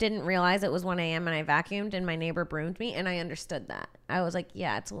didn't realize it was 1 a.m. and I vacuumed and my neighbor broomed me and I understood that. I was like,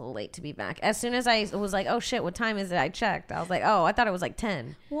 yeah, it's a little late to be back. As soon as I was like, oh shit, what time is it? I checked. I was like, oh, I thought it was like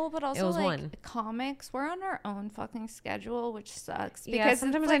 10. Well, but also was like 1. comics, we're on our own fucking schedule, which sucks. Because Because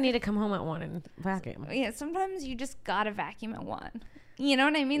sometimes it's I like, need to come home at 1 and vacuum. yeah, sometimes you just gotta vacuum at 1. You know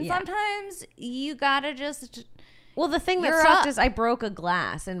what I mean? Yeah. Sometimes you gotta just. Well, the thing that You're sucked up. is I broke a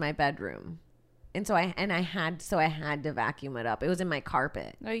glass in my bedroom. And so I had to vacuum it up. It was in my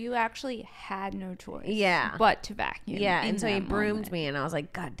carpet. No, you actually had no choice. Yeah. But to vacuum. Yeah, in and so he that broomed moment. me and I was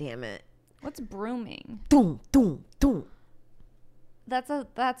like, God damn it. What's brooming? Doom, doom, doom. That's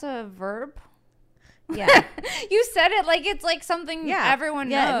a verb. Yeah. You said it like it's like something everyone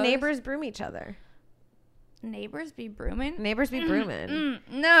knows. Neighbors broom each other. Neighbors be brooming. Neighbors be brooming.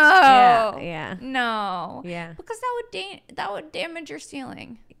 No. Yeah. No. Yeah. Because that would damage your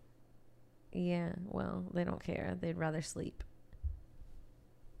ceiling. Yeah. Well, they don't care. They'd rather sleep.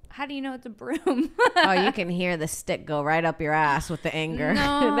 How do you know it's a broom? Oh, you can hear the stick go right up your ass with the anger.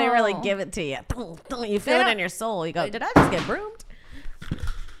 No. They really give it to you. You feel They it don't- in your soul. You go, did I just get broomed?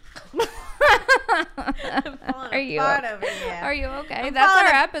 Are you Part of it, yeah. Are you okay? I'm That's falling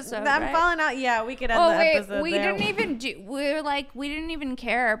our out- episode. I'm right? falling out. Yeah, we could end Oh the wait, episode we there. didn't even do. We didn't even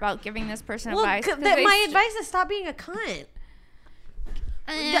care about giving this person Well, advice. 'cause my they advice is stop being a cunt.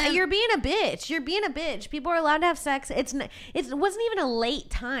 You're being a bitch. You're being a bitch. People are allowed to have sex. It wasn't even a late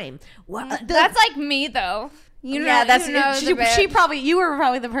time. That's like me though. You know, yeah, that's you know she. the She bitch. probably you were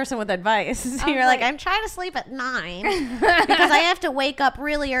probably the person with advice. You're like, like- I'm trying to sleep at 9 because I have to wake up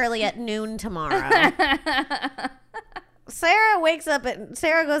really early at noon tomorrow. Sarah goes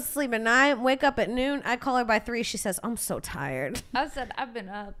to sleep at 9, wake up at noon. I call her by 3. She says, I'm so tired. I said I've been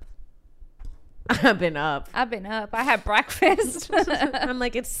up. I've been up. I had breakfast. I'm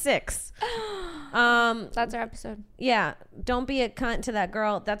like, it's 6. That's our episode. Yeah, don't be a cunt to that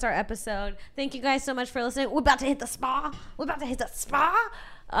girl. That's our episode. Thank you guys so much for listening. We're about to hit the spa.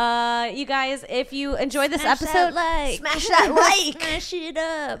 You guys, if you enjoyed this Smash episode, smash that like, smash it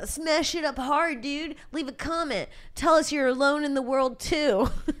up. smash it up hard, dude. Leave a comment. Tell us you're alone in the world too.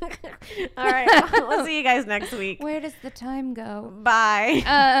 All right, we'll see you guys next week. Where does the time go? Bye.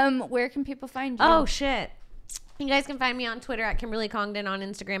 Where can people find you? Oh shit. You guys can find me on Twitter at Kimberly Congdon, on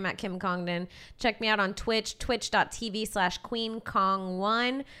Instagram at Kim Congdon. Check me out on Twitch,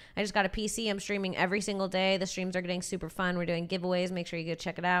 twitch.tv/QueenKong1. I just got a PC. I'm streaming every single day. The streams are getting super fun. We're doing giveaways. Make sure you go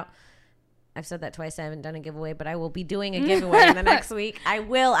check it out. I've said that twice. I haven't done a giveaway, but I will be doing a giveaway in the next week. I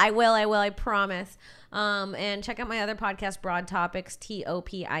will. I promise. And check out my other podcast, Broad Topics,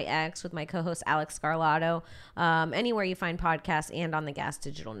 TOPIX, with my co-host Alex Scarlato. Anywhere you find podcasts and on the Gas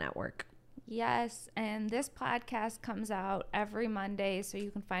Digital Network. Yes, and this podcast comes out every Monday, so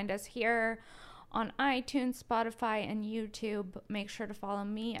you can find us here on iTunes, Spotify, and YouTube. Make sure to follow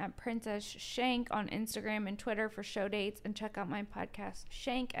me at Princess Shank on Instagram and Twitter for show dates, and check out my podcast,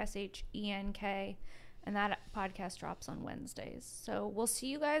 Shank, SHENK, and that podcast drops on Wednesdays. So we'll see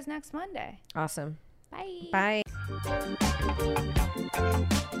you guys next Monday. Awesome. Bye. Bye.